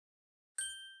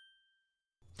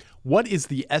What is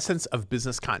the essence of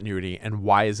business continuity and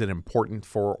why is it important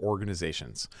for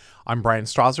organizations? I'm Bryan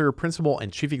Strawser, Principal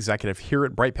and Chief Executive here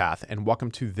at BrightPath, and welcome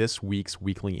to this week's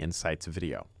Weekly Insights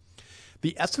video.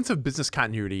 The essence of business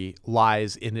continuity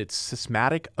lies in its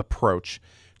systematic approach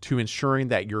to ensuring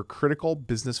that your critical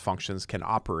business functions can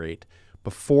operate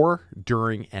before,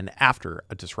 during, and after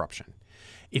a disruption.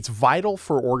 It's vital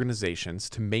for organizations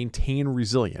to maintain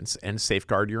resilience and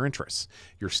safeguard your interests,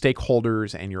 your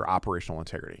stakeholders, and your operational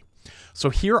integrity. So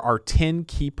here are 10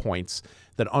 key points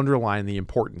that underline the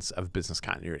importance of business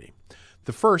continuity.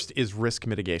 The first is risk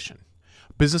mitigation.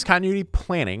 Business continuity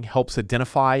planning helps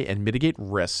identify and mitigate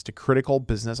risks to critical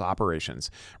business operations,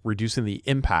 reducing the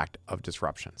impact of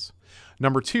disruptions.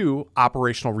 Number two,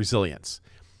 operational resilience.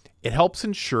 It helps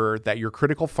ensure that your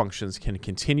critical functions can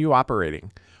continue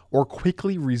operating or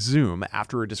quickly resume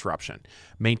after a disruption,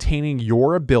 maintaining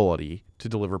your ability to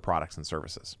deliver products and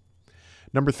services.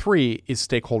 Number three is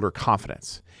stakeholder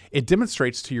confidence. It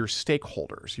demonstrates to your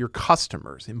stakeholders, your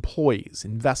customers, employees,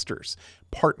 investors,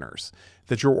 partners,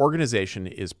 that your organization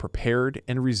is prepared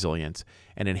and resilient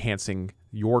and enhancing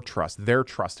your trust, their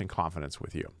trust and confidence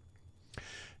with you.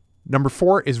 Number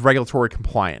four is regulatory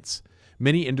compliance.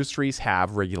 Many industries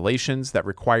have regulations that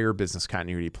require business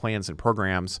continuity plans and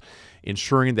programs,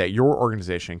 ensuring that your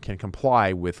organization can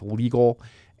comply with legal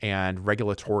and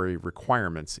regulatory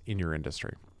requirements in your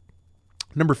industry.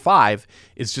 Number five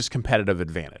is just competitive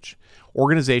advantage.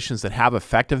 Organizations that have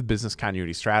effective business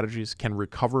continuity strategies can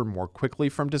recover more quickly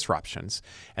from disruptions,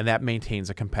 and that maintains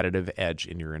a competitive edge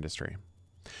in your industry.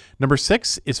 Number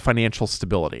six is financial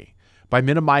stability. By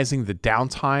minimizing the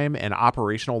downtime and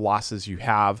operational losses you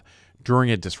have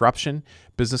during a disruption,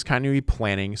 business continuity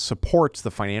planning supports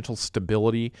the financial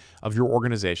stability of your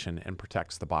organization and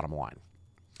protects the bottom line.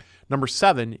 Number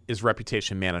seven is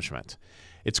reputation management.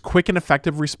 It's quick and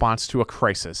effective response to a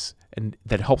crisis and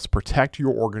that helps protect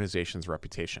your organization's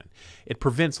reputation. It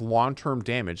prevents long-term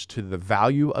damage to the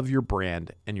value of your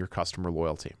brand and your customer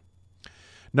loyalty.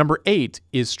 Number eight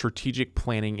is strategic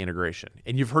planning integration.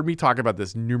 And you've heard me talk about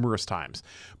this numerous times,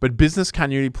 but business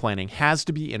continuity planning has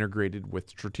to be integrated with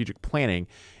strategic planning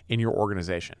in your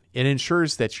organization. It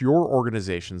ensures that your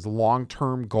organization's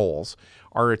long-term goals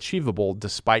are achievable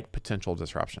despite potential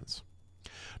disruptions.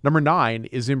 Number nine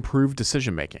is improved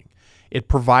decision-making. It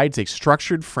provides a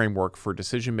structured framework for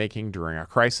decision-making during a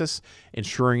crisis,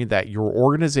 ensuring that your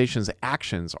organization's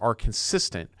actions are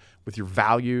consistent with your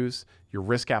values, your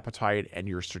risk appetite, and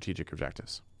your strategic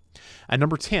objectives. And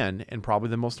number 10, and probably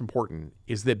the most important,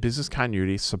 is that business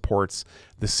continuity supports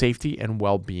the safety and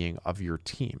well-being of your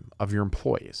team, of your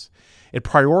employees. It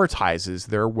prioritizes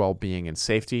their well-being and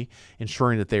safety,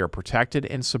 ensuring that they are protected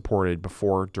and supported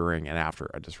before, during, and after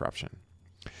a disruption.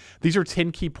 These are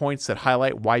 10 key points that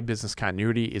highlight why business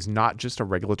continuity is not just a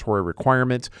regulatory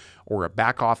requirement or a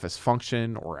back office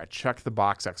function or a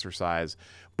check-the-box exercise,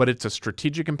 but it's a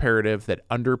strategic imperative that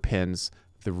underpins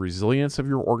the resilience of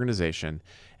your organization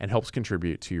and helps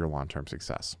contribute to your long-term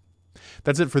success.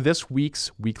 That's it for this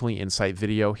week's Weekly Insight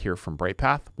video here from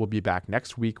BrightPath. We'll be back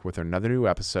next week with another new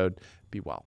episode. Be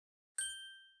well.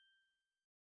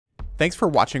 Thanks for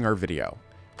watching our video.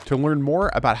 To learn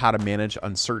more about how to manage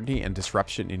uncertainty and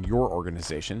disruption in your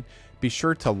organization, be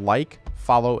sure to like,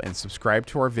 follow, and subscribe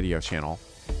to our video channel.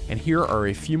 And here are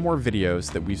a few more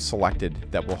videos that we've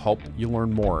selected that will help you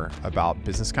learn more about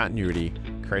business continuity,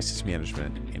 crisis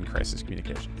management, and crisis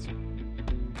communications.